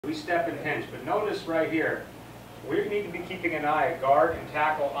We step and hinge, but notice right here, we need to be keeping an eye, guard and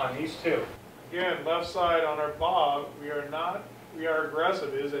tackle on these two. Again, left side on our bob, we are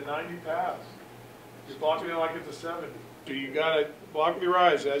aggressive. It is a 90 pass. You're blocking it like it's a 70. So you gotta block with your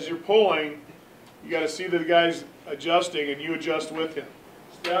eyes. As you're pulling, you gotta see that the guy's adjusting and you adjust with him.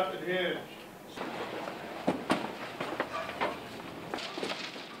 Step and hinge.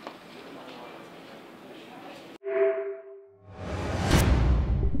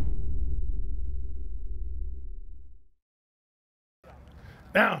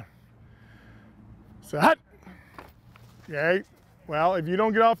 Down. Set. Okay. Well, if you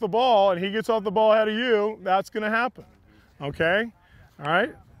don't get off the ball and he gets off the ball ahead of you, that's going to happen. Okay. All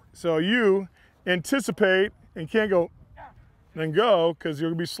right. So you anticipate and can't go, then go because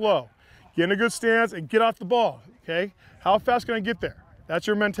you're going to be slow. Get in a good stance and get off the ball. Okay. How fast can I get there? That's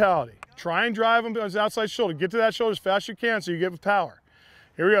your mentality. Try and drive him to his outside shoulder. Get to that shoulder as fast as you can so you get with power.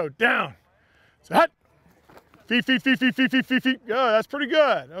 Here we go. Down. Set. Feet. Oh, that's pretty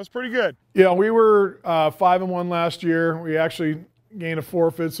good. That was pretty good. Yeah, we were 5-1 last year. We actually gained a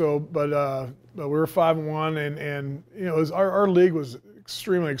forfeit, but we were 5-1, and you know, our league was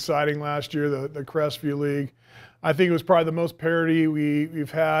extremely exciting last year. The Crestview League, I think it was probably the most parity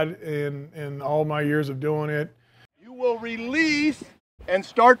we've had in all my years of doing it. You will release and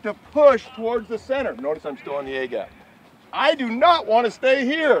start to push towards the center. Notice I'm still on the A gap. I do not want to stay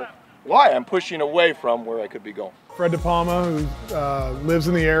here. Why? I'm pushing away from where I could be going. Fred DiPalma, who lives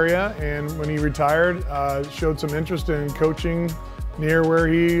in the area, and when he retired, showed some interest in coaching near where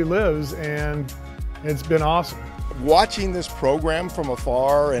he lives, and it's been awesome. Watching this program from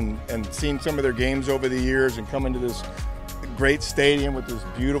afar and seeing some of their games over the years and coming to this great stadium with this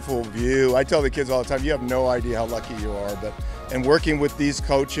beautiful view. I tell the kids all the time, you have no idea how lucky you are, and working with these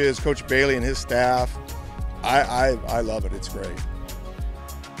coaches, Coach Bailey and his staff, I love it. It's great.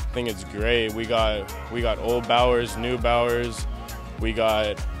 I think it's great. We got old Bowers, new Bowers. We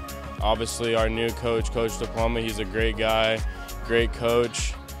got obviously our new coach, Coach DiPalma. He's a great guy, great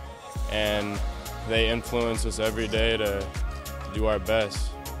coach, and they influence us every day to do our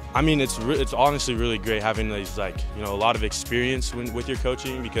best. I mean, it's honestly really great having these, like, you know, a lot of experience with your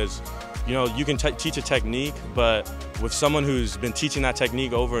coaching, because you know you can teach a technique, but with someone who's been teaching that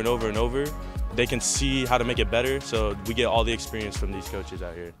technique over and over and over, they can see how to make it better. So we get all the experience from these coaches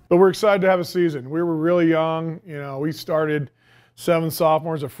out here. But we're excited to have a season. We were really young. You know, we started 7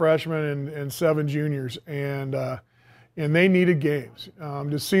 sophomores, a freshman, and 7 juniors, and they needed games.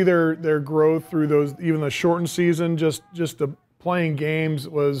 To see their growth through those, even the shortened season, just the playing games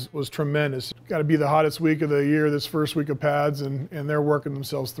was tremendous. Got to be the hottest week of the year, this first week of pads, and they're working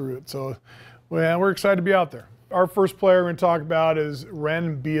themselves through it. So, well, we're excited to be out there. Our first player we're going to talk about is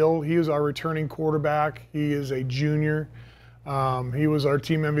Ren Beal. He is our returning quarterback. He is a junior. He was our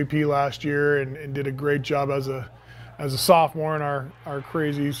team MVP last year and did a great job as a sophomore in our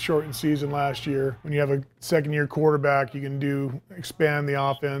crazy shortened season last year. When you have a second-year quarterback, you can expand the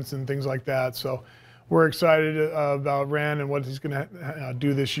offense and things like that. So we're excited about Ren and what he's going to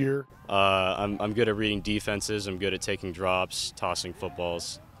do this year. I'm good at reading defenses. I'm good at taking drops, tossing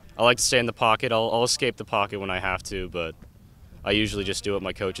footballs. I like to stay in the pocket. I'll escape the pocket when I have to, but I usually just do what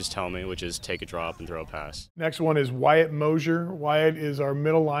my coaches tell me, which is take a drop and throw a pass. Next one is Wyatt Mosier. Wyatt is our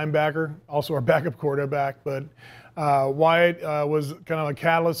middle linebacker, also our backup quarterback, but Wyatt was kind of a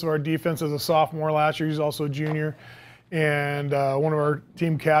catalyst of our defense as a sophomore last year. He's also a junior, and one of our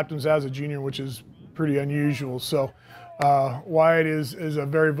team captains as a junior, which is pretty unusual. So Wyatt is a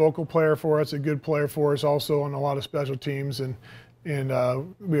very vocal player for us, a good player for us also on a lot of special teams, and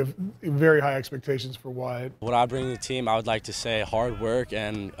we have very high expectations for Wyatt. What I bring to the team, I would like to say hard work,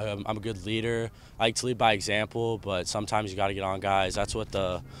 and I'm a good leader. I like to lead by example, but sometimes you got to get on guys. That's what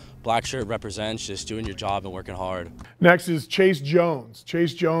the black shirt represents, just doing your job and working hard. Next is Chase Jones.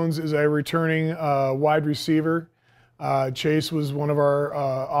 Chase Jones is a returning wide receiver. Chase was one of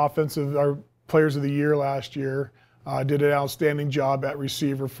our players of the year last year. Did an outstanding job at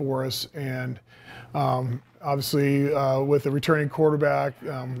receiver for us, and obviously, with a returning quarterback,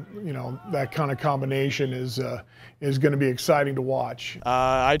 you know, that kind of combination is going to be exciting to watch.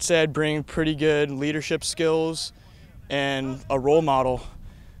 I'd say I'd bring pretty good leadership skills and a role model.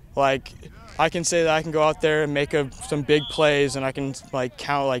 Like, I can say that I can go out there and make some big plays, and I can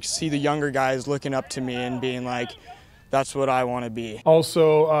see the younger guys looking up to me and being like, that's what I want to be.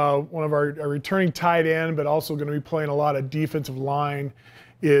 Also, one of our returning tight end, but also going to be playing a lot of defensive line,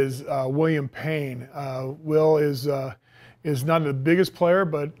 is William Payne. Will is not the biggest player,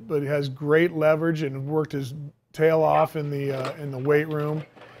 but has great leverage and worked his tail off in the weight room,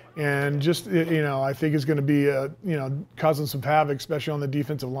 and just, you know, I think is going to be, you know, causing some havoc, especially on the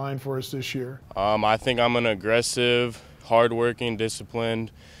defensive line for us this year. I think I'm an aggressive, hardworking,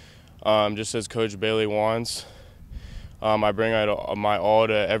 disciplined, just as Coach Bailey wants. I bring my all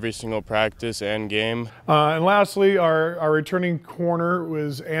to every single practice and game. And lastly, our returning corner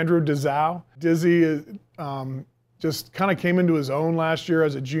was Andrew Dizzow. Dizzy just kind of came into his own last year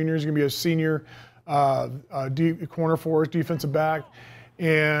as a junior. He's going to be a senior corner for us, defensive back.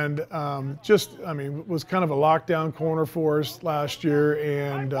 And just, I mean, was kind of a lockdown corner for us last year.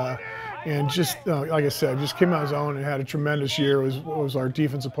 And just, like I said, just came out of his own and had a tremendous year. Was our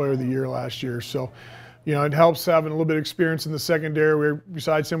defensive player of the year last year. So, you know, it helps having a little bit of experience in the secondary.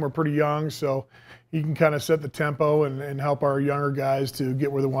 Besides him, we're pretty young, so he can kind of set the tempo and help our younger guys to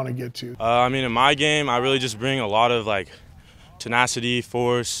get where they want to get to. I mean, in my game, I really just bring a lot of like tenacity,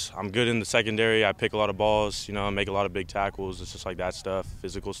 force. I'm good in the secondary. I pick a lot of balls, you know, make a lot of big tackles. It's just like that stuff,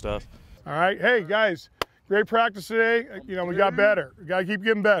 physical stuff. All right, hey guys, great practice today. You know, we got better. We got to keep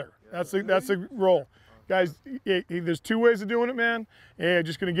getting better. That's the role, guys. There's two ways of doing it, man. Hey, I'm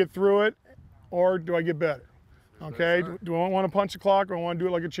just gonna get through it. Or do I get better? Okay, do I want to punch the clock or I want to do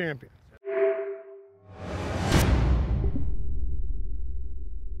it like a champion?